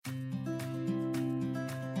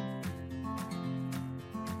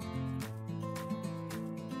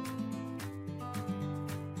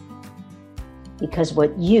because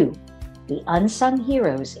what you, the unsung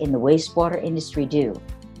heroes in the wastewater industry, do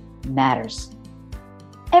matters.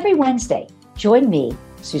 Every Wednesday, join me,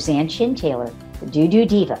 Suzanne Chin Taylor, the Doo-Doo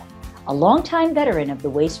Diva, a longtime veteran of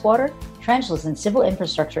the wastewater, trenchless, and civil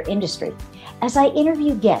infrastructure industry, as I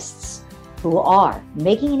interview guests who are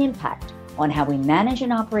making an impact on how we manage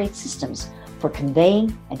and operate systems for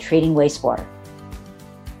conveying and treating wastewater.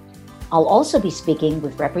 I'll also be speaking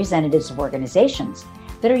with representatives of organizations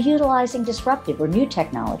that are utilizing disruptive or new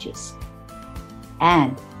technologies,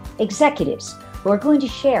 and executives who are going to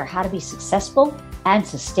share how to be successful and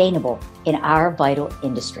sustainable in our vital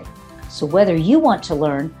industry. So whether you want to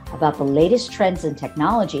learn about the latest trends in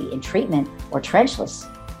technology in treatment or trenchless,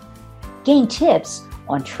 gain tips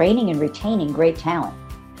on training and retaining great talent,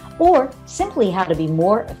 or simply how to be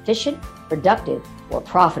more efficient, productive, or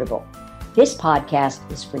profitable, this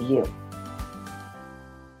podcast is for you.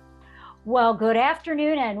 Well, good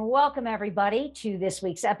afternoon and welcome everybody to this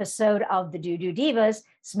week's episode of the Doo-Doo Divas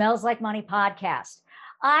Smells Like Money podcast.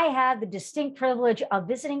 I have the distinct privilege of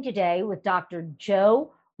visiting today with Dr.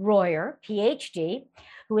 Joe Royer, PhD,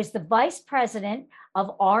 who is the Vice President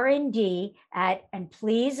of R&D at, and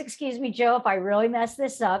please excuse me, Joe, if I really mess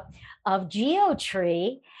this up, of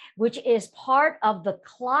Geotree, which is part of the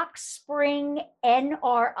Clock Spring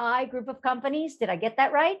NRI group of companies. Did I get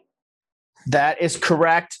that right? That is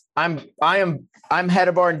correct. I'm head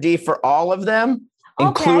of R&D for all of them,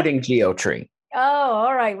 including Geotree. Oh,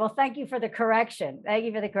 all right. Well, thank you for the correction.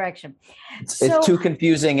 It's too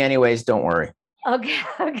confusing anyways, don't worry.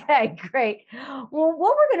 Okay, great. Well,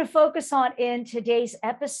 what we're going to focus on in today's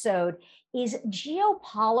episode is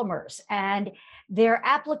geopolymers and their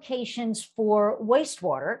applications for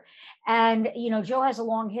wastewater. And, Joe has a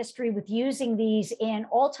long history with using these in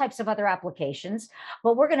all types of other applications,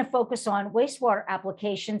 but we're going to focus on wastewater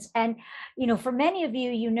applications. And, for many of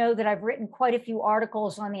you, you know that I've written quite a few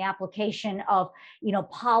articles on the application of,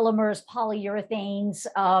 polymers, polyurethanes,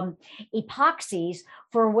 epoxies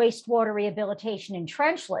for wastewater rehabilitation and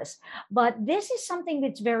trenchless. But this is something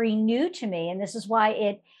that's very new to me. And this is why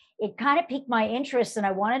it kind of piqued my interest. And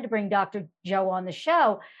I wanted to bring Dr. Joe on the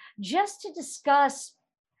show just to discuss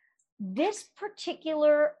this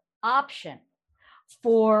particular option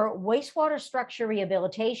for wastewater structure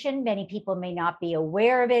rehabilitation. Many people may not be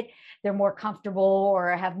aware of it. They're more comfortable or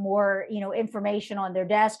have more, information on their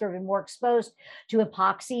desk or been more exposed to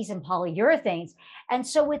epoxies and polyurethanes. And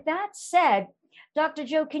so with that said, Dr.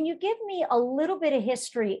 Joe, can you give me a little bit of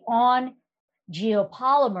history on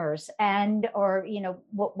geopolymers and, or,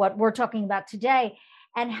 what we're talking about today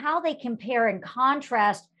and how they compare and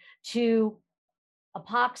contrast to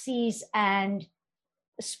epoxies and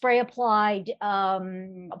spray applied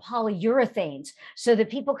polyurethanes so that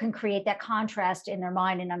people can create that contrast in their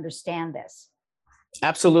mind and understand this?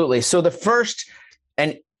 Absolutely. So the first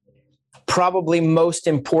and probably most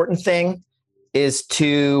important thing is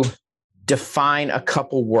to define a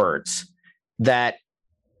couple words that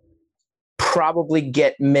probably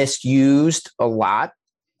get misused a lot.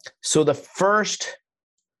 So the first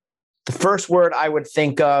word I would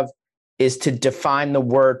think of is to define the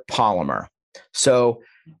word polymer. So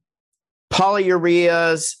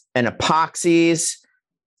polyureas and epoxies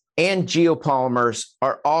and geopolymers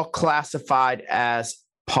are all classified as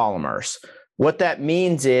polymers. What that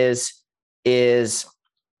means is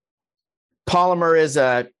polymer is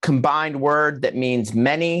a combined word that means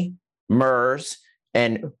many mers,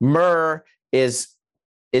 and mer is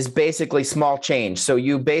basically small change. So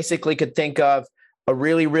you basically could think of a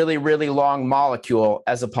really, really, really long molecule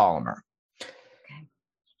as a polymer.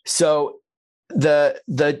 So the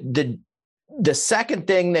second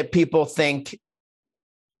thing that people think,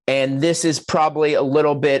 and this is probably a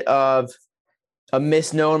little bit of a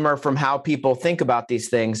misnomer from how people think about these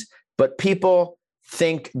things, but people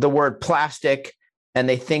think the word plastic and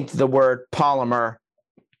they think the word polymer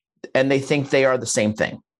and they think they are the same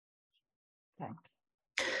thing. Okay.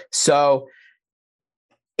 So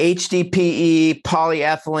HDPE,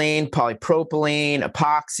 polyethylene, polypropylene,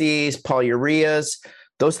 epoxies, polyureas,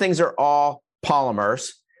 those things are all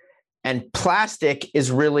polymers, and plastic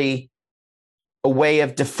is really a way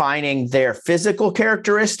of defining their physical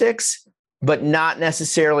characteristics, but not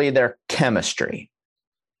necessarily their chemistry.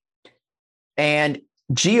 And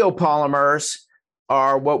geopolymers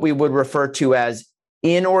are what we would refer to as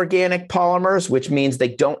inorganic polymers, which means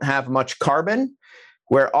they don't have much carbon,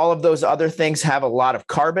 where all of those other things have a lot of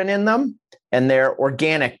carbon in them, and they're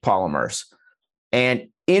organic polymers. And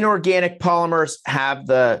inorganic polymers have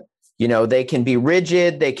they can be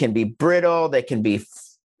rigid, they can be brittle, they can be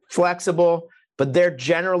flexible, but they're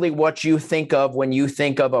generally what you think of when you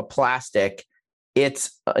think of a plastic.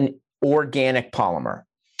 It's an organic polymer.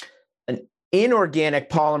 An inorganic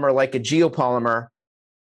polymer, like a geopolymer,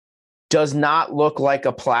 does not look like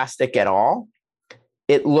a plastic at all.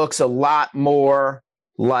 It looks a lot more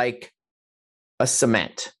like a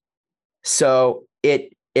cement. So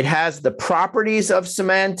it has the properties of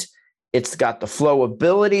cement, it's got the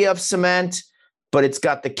flowability of cement, but it's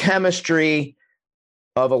got the chemistry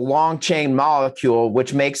of a long chain molecule,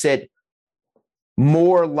 which makes it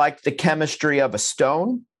more like the chemistry of a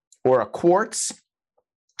stone or a quartz.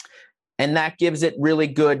 And that gives it really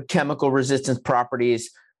good chemical resistance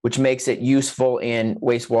properties, which makes it useful in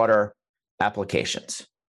wastewater applications.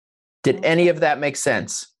 Did any of that make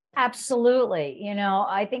sense? Absolutely. You know,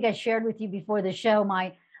 I think I shared with you before the show,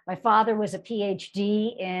 my father was a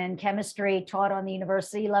PhD in chemistry, taught on the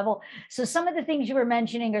university level. So some of the things you were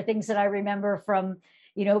mentioning are things that I remember from,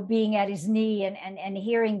 you know, being at his knee and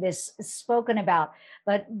hearing this spoken about,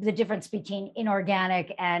 but the difference between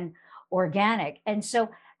inorganic and organic. And so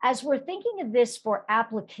as we're thinking of this for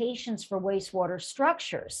applications for wastewater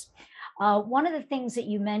structures, one of the things that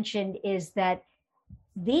you mentioned is that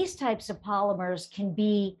these types of polymers can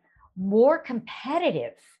be more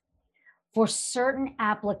competitive for certain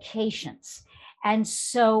applications. And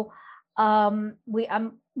so now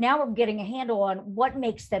we're getting a handle on what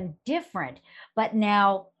makes them different, but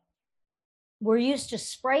now we're used to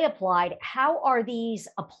spray applied. How are these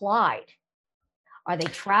applied? Are they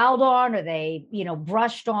troweled on? Are they, you know,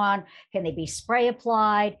 brushed on? Can they be spray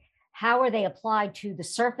applied? How are they applied to the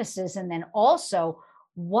surfaces? And then also,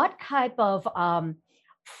 what type of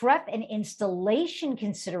prep and installation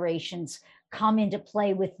considerations come into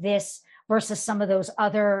play with this versus some of those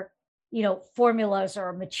other, you know, formulas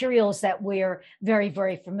or materials that we're very,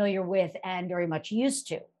 very familiar with and very much used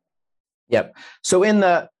to? Yep. So in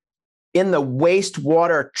the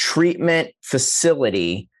wastewater treatment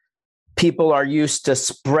facility, people are used to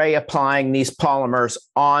spray applying these polymers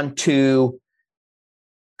onto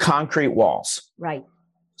concrete walls. Right.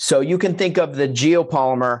 So you can think of the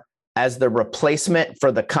geopolymer as the replacement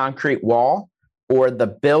for the concrete wall, or the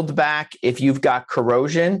build back if you've got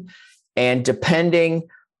corrosion. And depending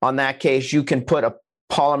on that case, you can put a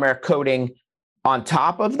polymer coating on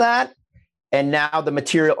top of that. And now the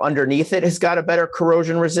material underneath it has got a better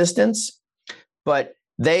corrosion resistance. But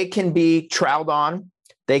they can be troweled on,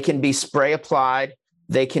 they can be spray applied,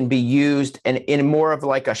 they can be used in more of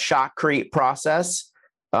like a shotcrete process.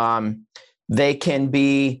 They can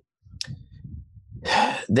be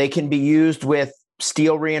used with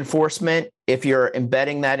steel reinforcement if you're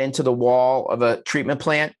embedding that into the wall of a treatment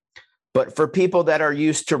plant. But for people that are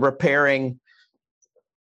used to repairing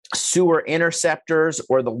sewer interceptors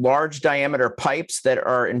or the large diameter pipes that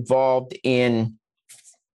are involved in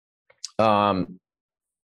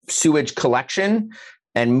sewage collection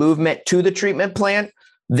and movement to the treatment plant,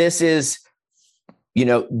 this is, you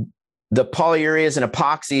know, the polyureas and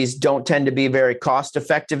epoxies don't tend to be very cost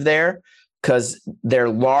effective there because they're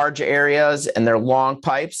large areas and they're long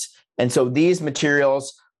pipes. And so these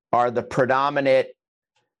materials are the predominantly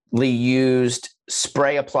used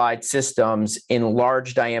spray applied systems in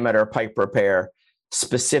large diameter pipe repair,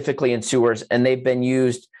 specifically in sewers. And they've been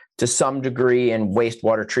used to some degree in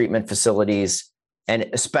wastewater treatment facilities, and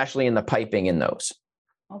especially in the piping in those.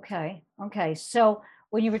 Okay. So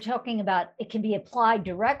when you were talking about it can be applied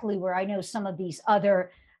directly, where I know some of these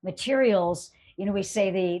other materials, you know, we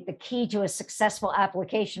say the key to a successful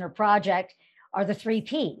application or project are the 3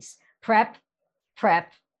 Ps: prep,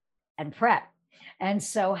 prep, and prep. And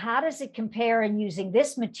so how does it compare in using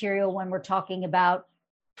this material when we're talking about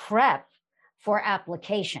prep for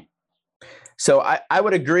application? So I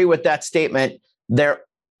would agree with that statement.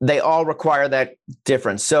 They all require that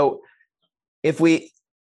difference. So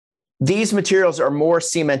these materials are more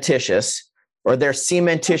cementitious, or they're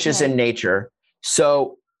cementitious in nature.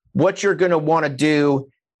 So what you're going to want to do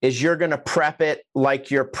is you're going to prep it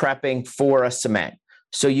like you're prepping for a cement.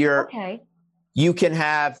 So you can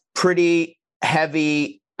have pretty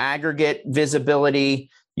heavy aggregate visibility.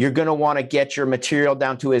 You're going to want to get your material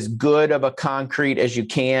down to as good of a concrete as you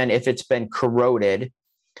can if it's been corroded.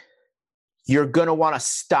 You're going to want to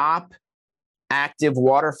stop active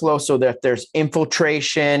water flow so that there's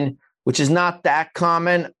infiltration, which is not that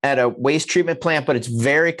common at a waste treatment plant, but it's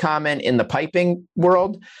very common in the piping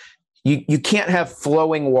world. You can't have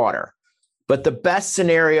flowing water, but the best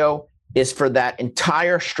scenario is for that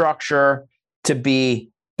entire structure to be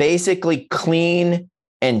basically clean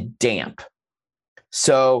and damp.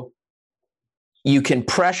 So you can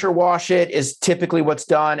pressure wash it, is typically what's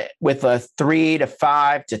done with a 3 to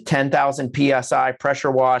 5 to 10,000 PSI pressure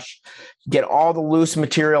wash. Get all the loose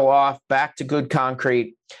material off, back to good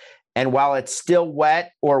concrete. And while it's still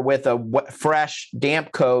wet or with a fresh,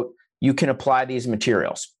 damp coat, you can apply these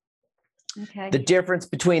materials. Okay. The difference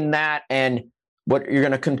between that and what you're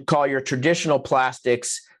going to call your traditional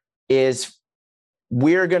plastics is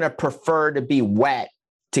we're going to prefer to be wet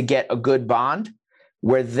to get a good bond,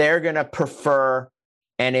 where they're going to prefer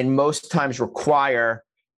and in most times require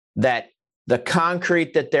that the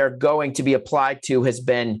concrete that they're going to be applied to has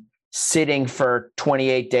been sitting for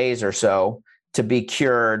 28 days or so to be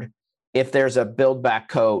cured if there's a build back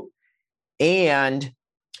coat. And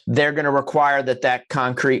they're going to require that that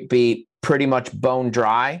concrete be pretty much bone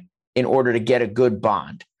dry in order to get a good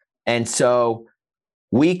bond. And so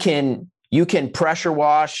you can pressure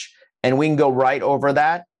wash and we can go right over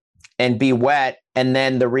that and be wet. And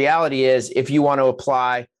then the reality is, if you want to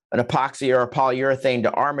apply an epoxy or a polyurethane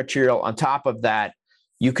to our material on top of that,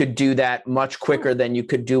 you could do that much quicker than you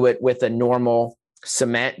could do it with a normal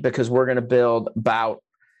cement, because we're going to build about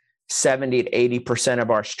 70 to 80%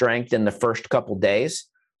 of our strength in the first couple days.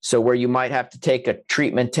 So where you might have to take a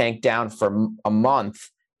treatment tank down for a month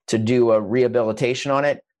to do a rehabilitation on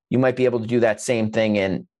it, you might be able to do that same thing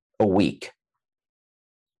in a week.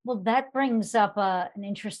 Well, that brings up an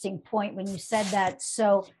interesting point when you said that.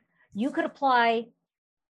 So you could apply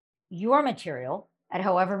your material at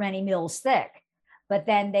however many mils thick, but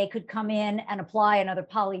then they could come in and apply another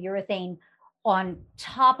polyurethane on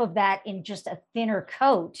top of that in just a thinner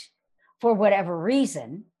coat for whatever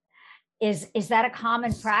reason. Is that a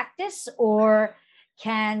common practice, or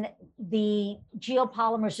can the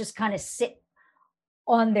geopolymers just kind of sit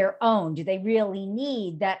on their own? Do they really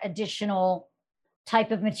need that additional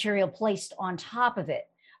type of material placed on top of it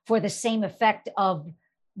for the same effect of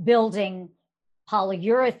building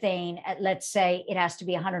polyurethane at, let's say, it has to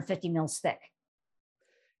be 150 mils thick?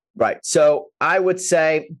 Right. So I would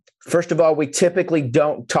say, first of all, we typically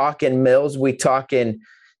don't talk in mils. We talk in,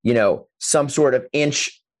 some sort of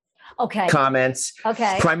inch comments.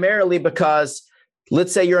 Okay. Primarily because,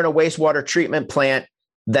 let's say you're in a wastewater treatment plant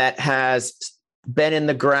that has been in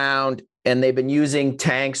the ground and they've been using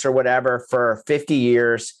tanks or whatever for 50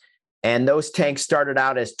 years. And those tanks started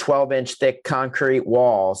out as 12-inch thick concrete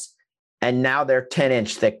walls. And now they're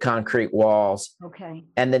 10-inch thick concrete walls. Okay.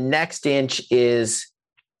 And the next inch is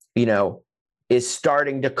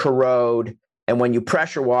starting to corrode. And when you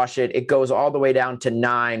pressure wash it, it goes all the way down to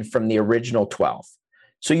 9 from the original 12.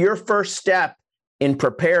 So your first step in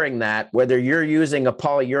preparing that, whether you're using a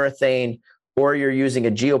polyurethane or you're using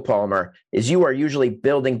a geopolymer, is you are usually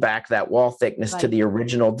building back that wall thickness to the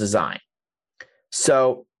original design.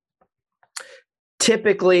 So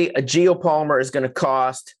typically a geopolymer is going to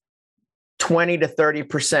cost 20 to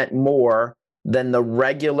 30% more than the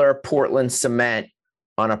regular Portland cement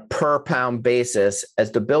on a per pound basis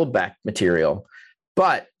as the build back material.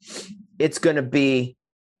 But it's going to be,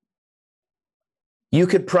 you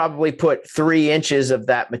could probably put 3 inches of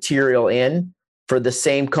that material in for the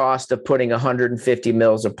same cost of putting 150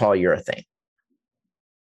 mils of polyurethane.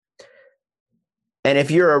 And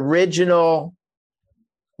if your original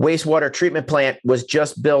wastewater treatment plant was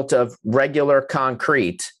just built of regular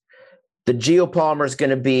concrete, the geopolymer is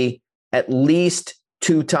going to be at least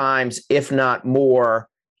 2 times, if not more,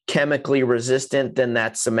 chemically resistant than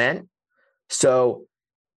that cement. So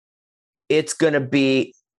it's going to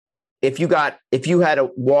be, if you had a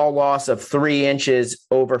wall loss of 3 inches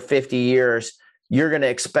over 50 years, you're going to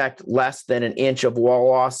expect less than an inch of wall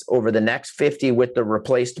loss over the next 50 with the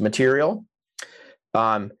replaced material.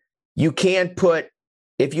 You can't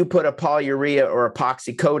if you put a polyurea or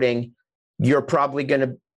epoxy coating,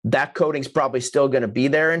 that coating's probably still going to be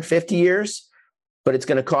there in 50 years, but it's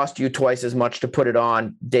going to cost you twice as much to put it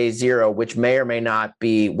on day 0, which may or may not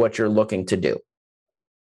be what you're looking to do.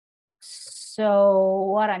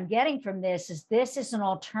 So what I'm getting from this is an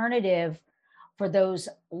alternative for those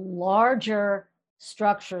larger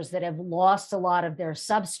structures that have lost a lot of their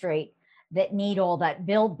substrate, that need all that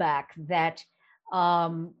build back,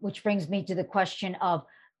 which brings me to the question of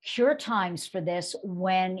cure times for this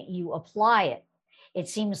when you apply it. It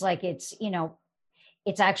seems like it's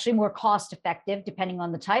actually more cost effective depending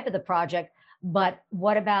on the type of the project, but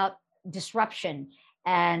what about disruption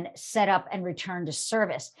and setup and return to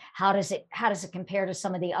service? How does it compare to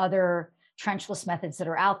some of the other trenchless methods that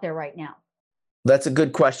are out there right now? That's a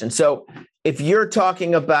good question. So if you're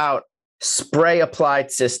talking about spray applied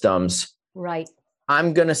systems, right,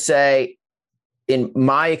 I'm going to say, in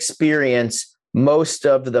my experience, most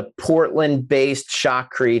of the Portland based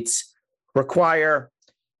shotcretes require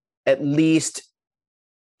at least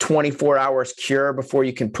 24 hours cure before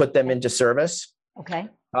you can put them into service. Okay.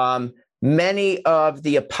 Many of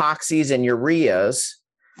the epoxies and ureas,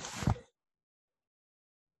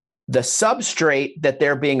 the substrate that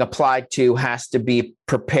they're being applied to has to be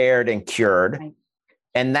prepared and cured. Right.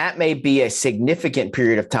 And that may be a significant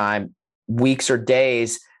period of time, weeks or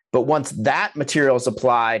days. But once that material is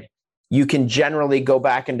applied, you can generally go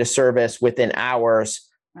back into service within hours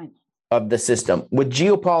of the system. With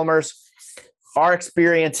geopolymers, our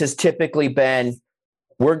experience has typically been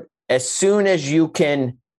as soon as you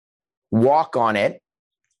can walk on it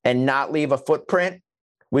and not leave a footprint,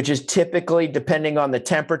 which is typically, depending on the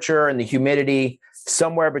temperature and the humidity,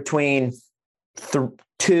 somewhere between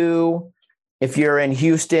 2 if you're in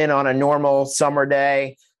Houston on a normal summer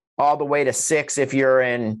day, all the way to 6 if you're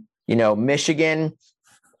in, Michigan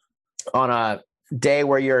on a day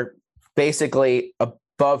where you're basically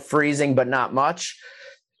above freezing, but not much.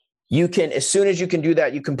 You can, as soon as you can do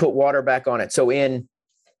that, you can put water back on it. So in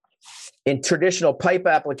traditional pipe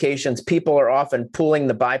applications, people are often pulling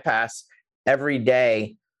the bypass every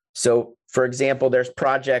day. So for example, there's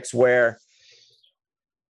projects where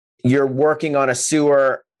you're working on a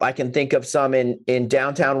sewer. I can think of some in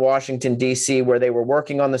downtown Washington, D.C., where they were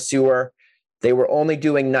working on the sewer. They were only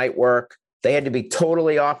doing night work. They had to be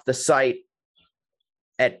totally off the site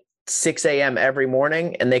at 6 a.m. every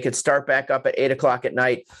morning, and they could start back up at 8 o'clock at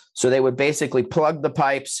night. So they would basically plug the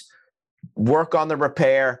pipes, work on the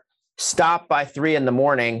repair, stop by 3 in the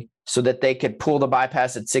morning so that they could pull the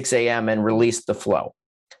bypass at 6 a.m. and release the flow.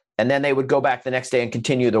 And then they would go back the next day and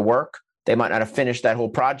continue the work. They might not have finished that whole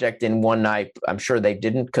project in one night. I'm sure they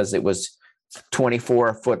didn't, because it was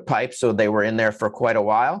 24-foot pipe, so they were in there for quite a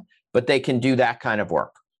while, but they can do that kind of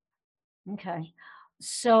work. Okay.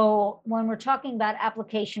 So when we're talking about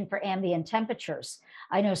application for ambient temperatures,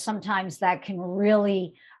 I know sometimes that can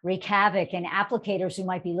really wreak havoc, and applicators who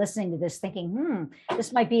might be listening to this thinking,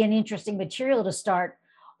 this might be an interesting material to start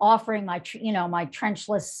offering my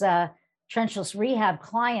trenchless rehab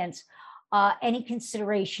clients. Any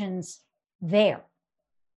considerations there?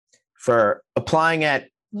 For applying at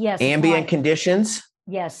ambient conditions?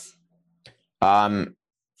 Yes.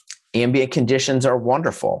 Ambient conditions are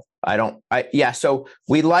wonderful. So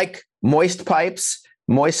we like moist pipes,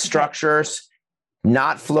 moist structures,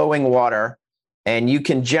 not flowing water. And you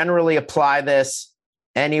can generally apply this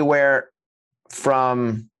anywhere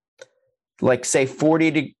from, like, say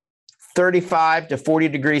 35 to 40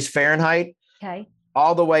 degrees Fahrenheit, okay,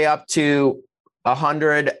 all the way up to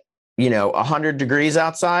 100 degrees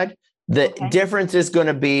outside. The difference is going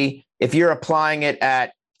to be if you're applying it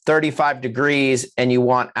at 35 degrees and you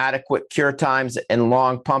want adequate cure times and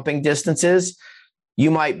long pumping distances, you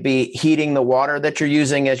might be heating the water that you're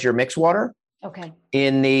using as your mix water. Okay.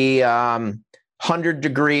 In the 100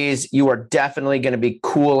 degrees, you are definitely going to be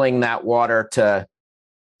cooling that water to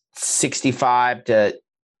 65 to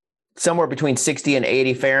somewhere between 60 and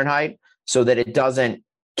 80 Fahrenheit so that it doesn't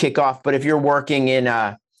kick off. But if you're working in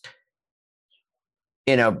a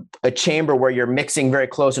chamber where you're mixing very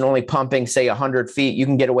close and only pumping, say, 100 feet, you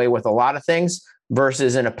can get away with a lot of things,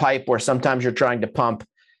 versus in a pipe where sometimes you're trying to pump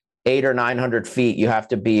 800 or 900 feet, you have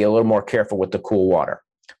to be a little more careful with the cool water.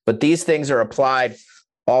 But these things are applied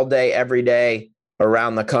all day, every day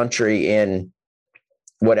around the country in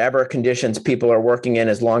whatever conditions people are working in,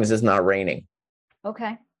 as long as it's not raining.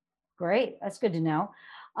 Okay, great. That's good to know.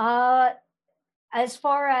 As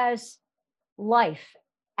far as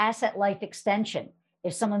asset life extension,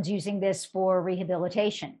 if someone's using this for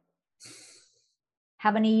rehabilitation,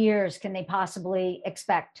 how many years can they possibly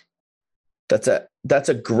expect? That's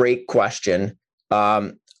a great question.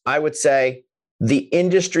 I would say the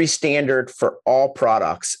industry standard for all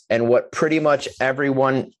products, and what pretty much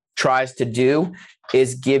everyone tries to do,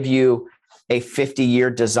 is give you a 50-year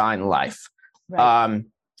design life. Right.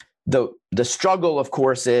 The struggle, of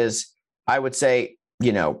course, is, I would say,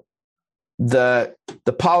 the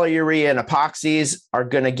polyurea and epoxies are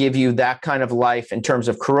going to give you that kind of life in terms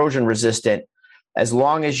of corrosion resistant, as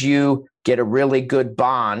long as you get a really good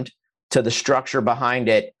bond to the structure behind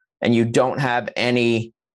it and you don't have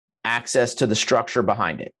any access to the structure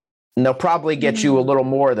behind it. And they'll probably get you a little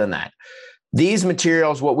more than that. These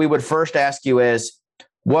materials, what we would first ask you is,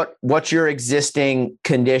 what's your existing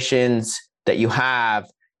conditions that you have?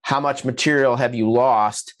 How much material have you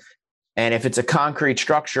lost? And if it's a concrete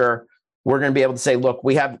structure, we're going to be able to say, look,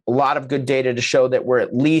 we have a lot of good data to show that we're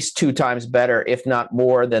at least 2 times better, if not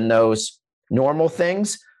more, than those normal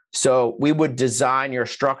things. So we would design your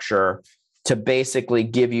structure to basically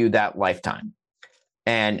give you that lifetime.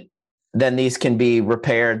 And then these can be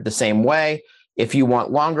repaired the same way. If you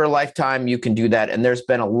want longer lifetime, you can do that. And there's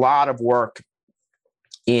been a lot of work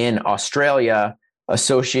in Australia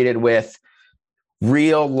associated with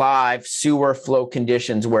real live sewer flow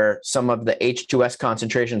conditions where some of the H2S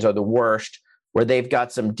concentrations are the worst, where they've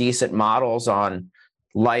got some decent models on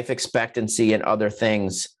life expectancy and other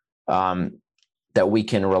things that we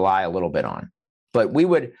can rely a little bit on. But we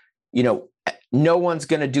would, no one's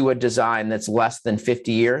going to do a design that's less than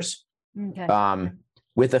 50 years,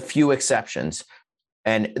 with a few exceptions.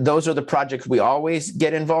 And those are the projects we always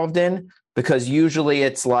get involved in, because usually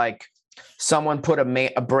it's like someone put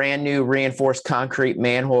a brand new reinforced concrete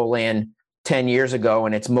manhole in 10 years ago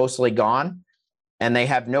and it's mostly gone, and they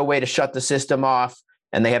have no way to shut the system off,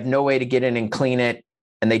 and they have no way to get in and clean it,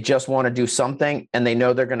 and they just want to do something, and they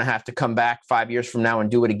know they're going to have to come back 5 years from now and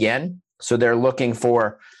do it again. So they're looking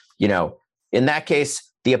for, in that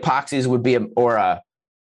case, the epoxies would be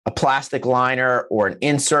a plastic liner or an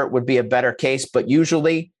insert would be a better case, but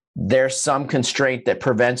usually there's some constraint that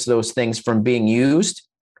prevents those things from being used,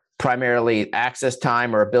 primarily access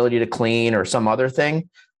time or ability to clean or some other thing,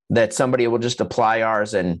 that somebody will just apply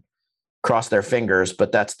ours and cross their fingers.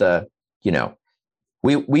 But that's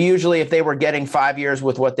we usually, if they were getting 5 years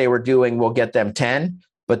with what they were doing, we'll get them 10,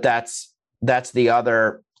 but that's the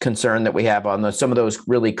other concern that we have on some of those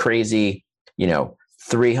really crazy,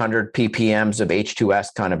 300 ppms of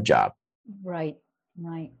H2S kind of job. Right.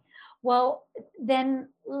 Well, then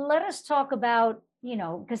let us talk about,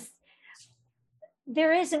 because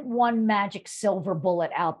there isn't one magic silver bullet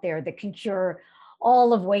out there that can cure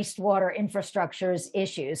all of wastewater infrastructure's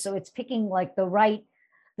issues. So it's picking like the right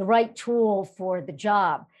tool for the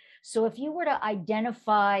job. So if you were to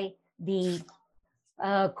identify the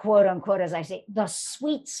quote unquote, as I say, the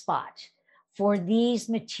sweet spot for these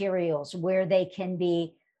materials where they can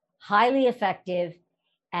be highly effective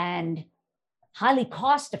and highly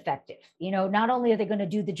cost effective, not only are they going to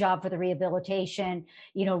do the job for the rehabilitation,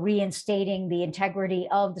 reinstating the integrity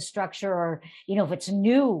of the structure, or, if it's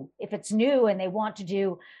new and they want to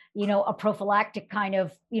do, a prophylactic kind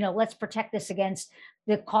of, let's protect this against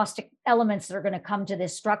the caustic elements that are going to come to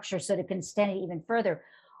this structure so that it can extend it even further.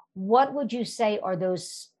 What would you say are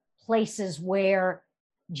those places where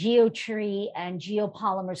geotree and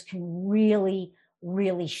geopolymers can really,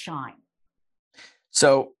 really shine?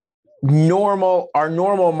 So our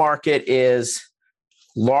normal market is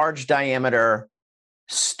large diameter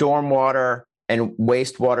stormwater and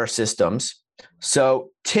wastewater systems. So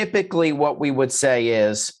typically what we would say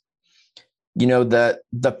is,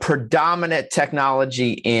 the predominant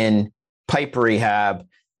technology in pipe rehab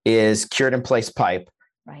is cured in place pipe.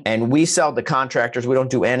 Right. And we sell to contractors. We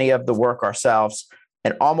don't do any of the work ourselves.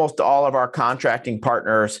 And almost all of our contracting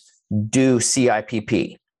partners do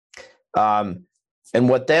CIPP. And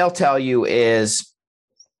what they'll tell you is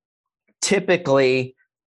typically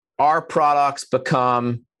our products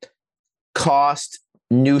become cost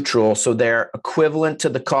neutral. So they're equivalent to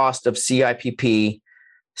the cost of CIPP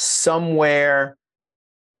somewhere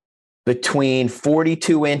between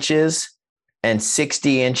 42 inches and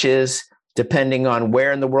 60 inches, depending on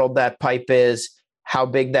where in the world that pipe is, how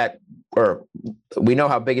big or we know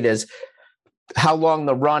how big it is, how long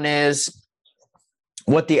the run is,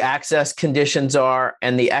 what the access conditions are,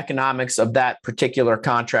 and the economics of that particular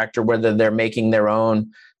contractor, whether they're making their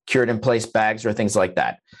own cured in place bags or things like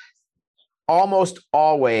that. Almost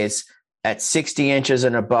always at 60 inches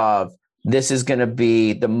and above, this is going to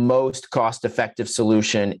be the most cost-effective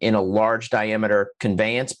solution in a large diameter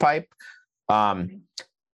conveyance pipe.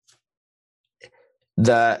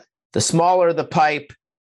 The smaller the pipe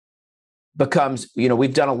becomes,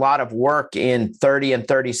 we've done a lot of work in 30 and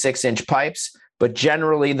 36 inch pipes, but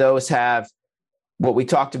generally those have what we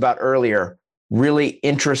talked about earlier, really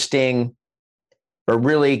interesting or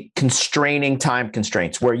really constraining time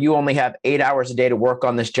constraints where you only have 8 hours a day to work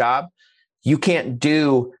on this job. You can't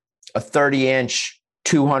do a 30-inch,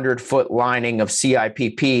 200-foot lining of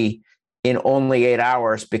CIPP in only 8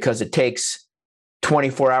 hours because it takes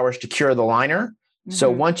 24 hours to cure the liner. Mm-hmm. So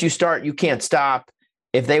once you start, you can't stop.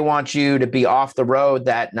 If they want you to be off the road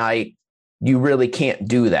that night, you really can't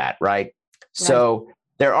do that, right? So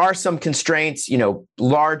there are some constraints,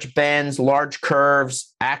 large bends, large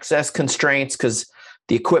curves, access constraints, because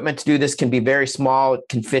the equipment to do this can be very small. It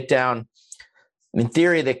can fit down, in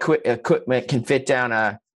theory, the equipment can fit down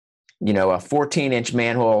a 14-inch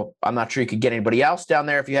manhole. I'm not sure you could get anybody else down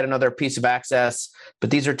there if you had another piece of access,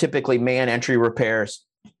 but these are typically man entry repairs.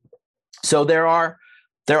 So there are,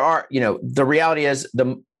 the reality is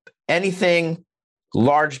anything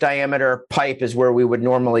large diameter pipe is where we would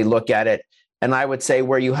normally look at it. And I would say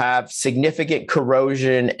where you have significant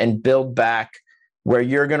corrosion and build back, where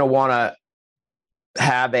you're going to want to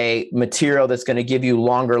have a material that's going to give you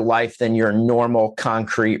longer life than your normal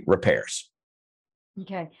concrete repairs.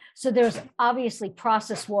 Okay. So there's obviously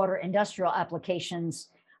process water industrial applications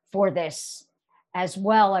for this. as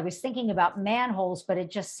well. I was thinking about manholes, but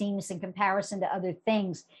it just seems in comparison to other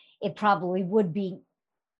things, it probably would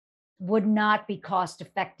not be cost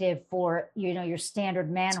effective for, your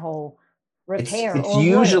standard manhole It's repair it's or would.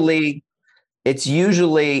 usually it's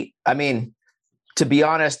usually, I mean, to be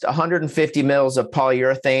honest, 150 mils of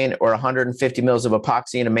polyurethane or 150 mils of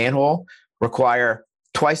epoxy in a manhole require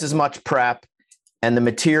twice as much prep, and the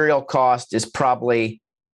material cost is probably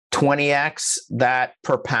 20x that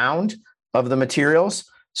per pound of the materials.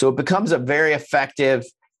 So it becomes a very effective,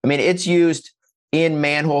 I mean, it's used in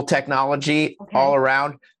manhole technology all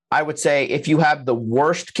around. I would say if you have the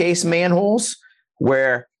worst case manholes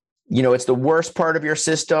where, it's the worst part of your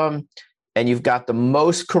system and you've got the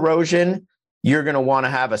most corrosion, you're going to want to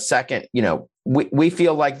have a second, we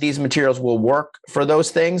feel like these materials will work for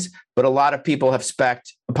those things, but a lot of people have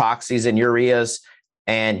spec'd epoxies and ureas,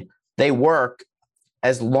 and they work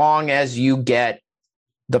as long as you get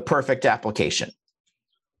the perfect application.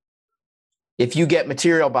 If you get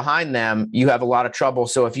material behind them, you have a lot of trouble.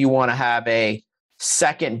 So if you want to have a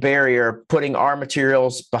second barrier, putting our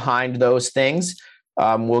materials behind those things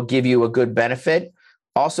will give you a good benefit.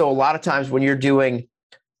 Also, a lot of times when you're doing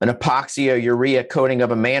an epoxy or urea coating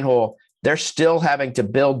of a manhole, they're still having to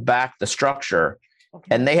build back the structure,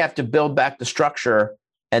 and they have to build back the structure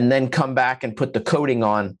and then come back and put the coating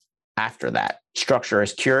on after that structure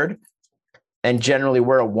is cured. And generally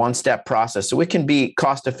we're a one-step process. So it can be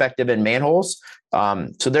cost effective in manholes.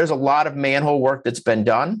 So there's a lot of manhole work that's been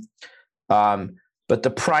done. But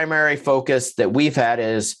the primary focus that we've had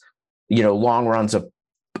is, long runs of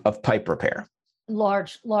pipe repair.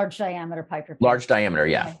 Large diameter pipe repair. Large diameter,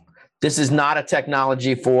 yeah. Okay. This is not a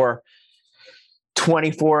technology for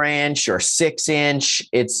 24-inch or 6-inch.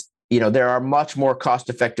 It's, there are much more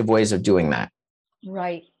cost-effective ways of doing that.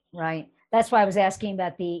 Right. That's why I was asking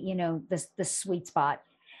about the sweet spot.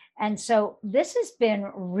 And so this has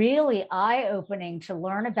been really eye-opening to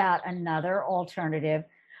learn about another alternative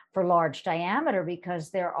for large diameter,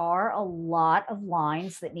 because there are a lot of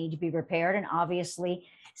lines that need to be repaired. And obviously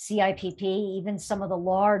CIPP, even some of the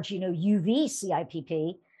large, UV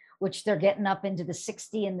CIPP, which they're getting up into the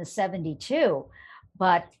 60 and the 72.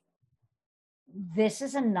 But this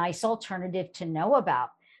is a nice alternative to know about,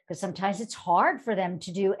 because sometimes it's hard for them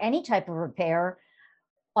to do any type of repair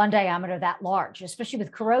on diameter that large, especially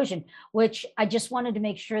with corrosion, which I just wanted to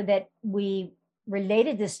make sure that we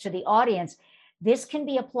related this to the audience. This can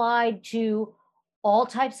be applied to all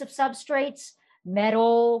types of substrates,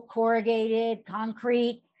 metal, corrugated,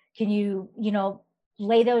 concrete. Can you,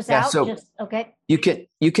 lay those out? So okay. You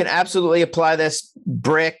can absolutely apply this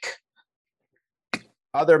brick,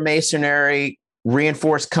 other masonry,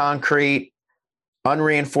 reinforced concrete,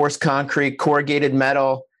 unreinforced concrete, corrugated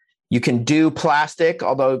metal. You can do plastic,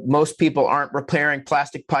 although most people aren't repairing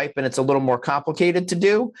plastic pipe and it's a little more complicated to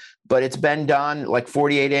do, but it's been done like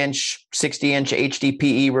 48-inch, 60-inch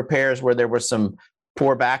HDPE repairs where there was some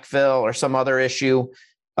poor backfill or some other issue.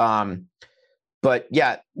 But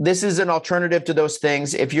yeah, this is an alternative to those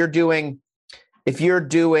things. If you're doing a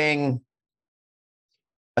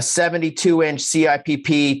 72-inch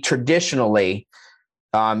CIPP traditionally,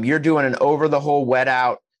 you're doing an over-the-hole wet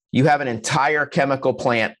out. You have an entire chemical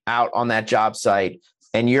plant out on that job site,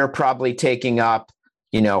 and you're probably taking up,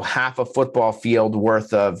 half a football field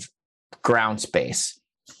worth of ground space.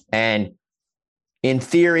 And in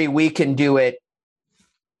theory, we can do it.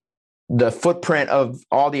 The footprint of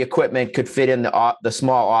all the equipment could fit in the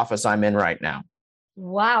small office I'm in right now.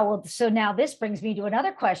 Wow. Well, so now this brings me to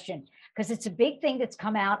another question, because it's a big thing that's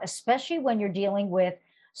come out, especially when you're dealing with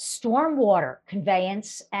stormwater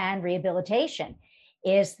conveyance and rehabilitation,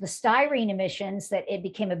 is the styrene emissions. That it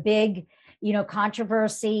became a big,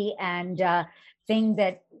 controversy and thing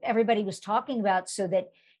that everybody was talking about, so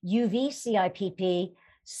that UV CIPP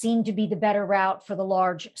seemed to be the better route for the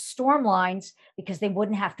large storm lines, because they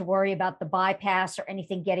wouldn't have to worry about the bypass or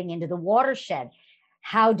anything getting into the watershed.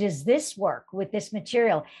 How does this work with this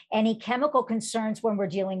material? Any chemical concerns when we're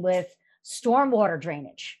dealing with stormwater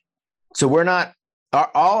drainage? So we're not,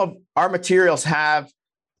 all of our materials have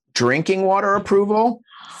drinking water approval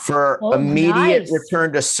for immediate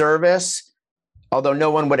return to service, although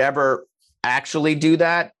no one would ever actually do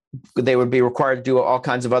that. They would be required to do all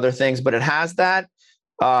kinds of other things, but it has that.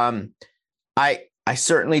 I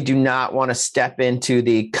certainly do not want to step into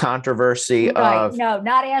the controversy of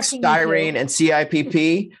not asking styrene and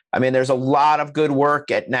CIPP. I mean, there's a lot of good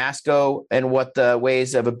work at NASCO and what the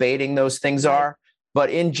ways of abating those things are. But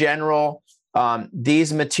in general,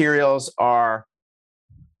 these materials are,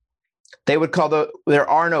 they would call there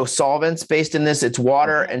are no solvents based in this. It's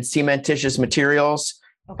water and cementitious materials.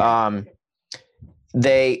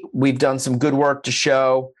 we've done some good work to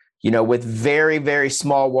show, with very, very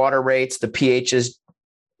small water rates, the pHs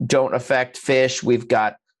don't affect fish. We've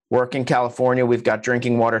got work in California. We've got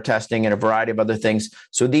drinking water testing and a variety of other things.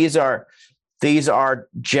 So these are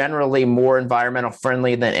generally more environmental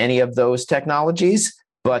friendly than any of those technologies.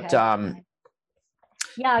 But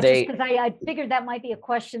yeah, just because I figured that might be a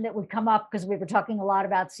question that would come up because we were talking a lot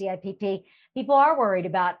about CIPP. People are worried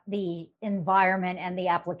about the environment and the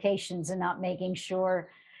applications and not making sure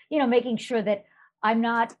that I'm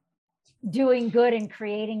not doing good and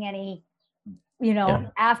creating any,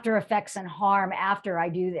 after effects and harm after I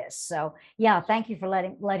do this. So yeah, thank you for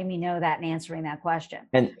letting me know that and answering that question.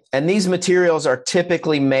 And these materials are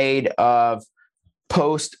typically made of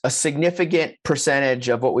a significant percentage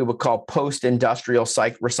of what we would call post-industrial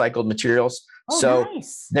recycled materials. So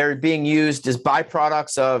nice. They're being used as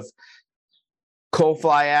byproducts of coal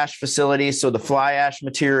fly ash facilities. So the fly ash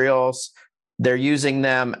materials, they're using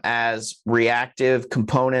them as reactive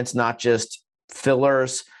components, not just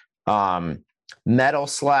fillers, metal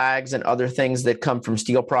slags and other things that come from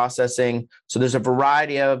steel processing. So there's a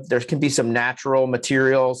variety there can be some natural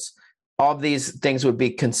materials. All of these things would be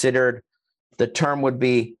considered, the term would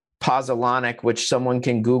be pozzolanic, which someone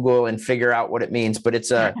can Google and figure out what it means, but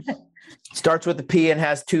starts with a P and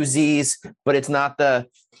has two Z's, but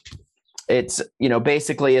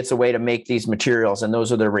basically it's a way to make these materials, and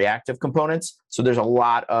those are the reactive components. So there's a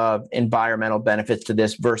lot of environmental benefits to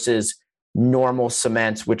this versus normal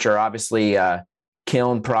cements, which are obviously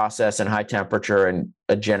kiln process and high temperature and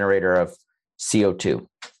a generator of CO2.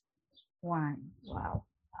 Wow.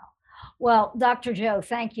 Well, Dr. Joe,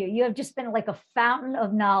 thank you. You have just been like a fountain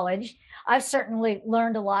of knowledge. I've certainly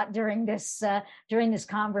learned a lot during this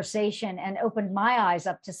conversation and opened my eyes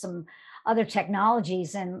up to some other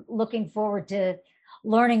technologies, and looking forward to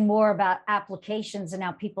learning more about applications and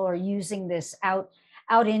how people are using this out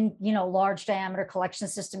in large diameter collection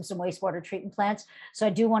systems and wastewater treatment plants. So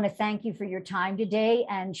I do want to thank you for your time today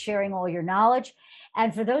and sharing all your knowledge.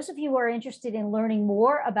 And for those of you who are interested in learning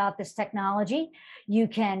more about this technology, you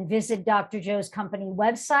can visit Dr. Joe's company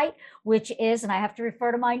website, which is, and I have to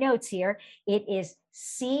refer to my notes here, it is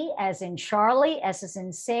C as in Charlie, S as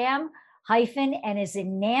in Sam, hyphen, N as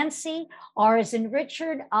in Nancy, R as in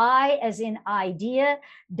Richard, I as in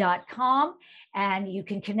idea.com. And you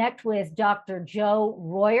can connect with Dr. Joe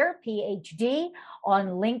Royer, PhD, on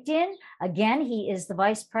LinkedIn. Again, he is the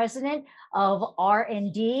Vice President of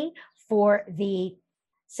R&D for the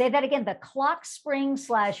Clock Spring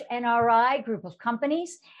 /NRI group of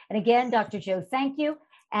companies. And again, Dr. Joe, thank you.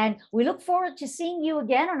 And we look forward to seeing you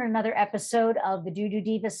again on another episode of the Doo-Doo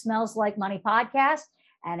Diva Smells Like Money podcast.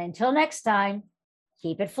 And until next time,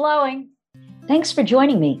 keep it flowing. Thanks for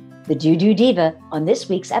joining me, the Doo-Doo Diva, on this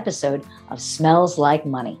week's episode of Smells Like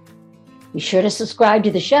Money. Be sure to subscribe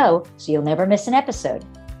to the show so you'll never miss an episode.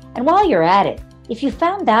 And while you're at it, if you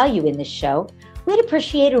found value in this show, we'd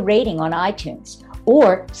appreciate a rating on iTunes,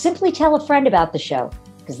 or simply tell a friend about the show,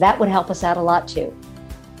 because that would help us out a lot too.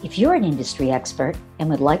 If you're an industry expert and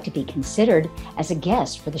would like to be considered as a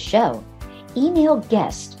guest for the show, email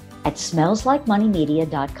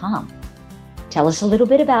guest@smellslikemoneymedia.com. Tell us a little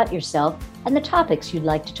bit about yourself and the topics you'd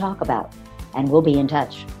like to talk about, and we'll be in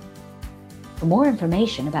touch. For more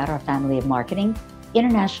information about our family of marketing,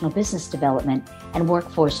 international business development, and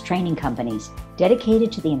workforce training companies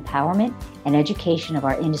dedicated to the empowerment and education of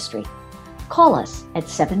our industry, call us at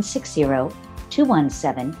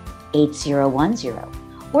 760-217-8010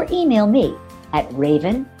 or email me at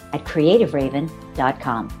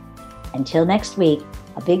raven@creativeraven.com. Until next week,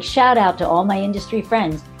 a big shout out to all my industry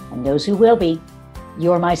friends and those who will be.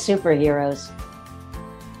 You're my superheroes.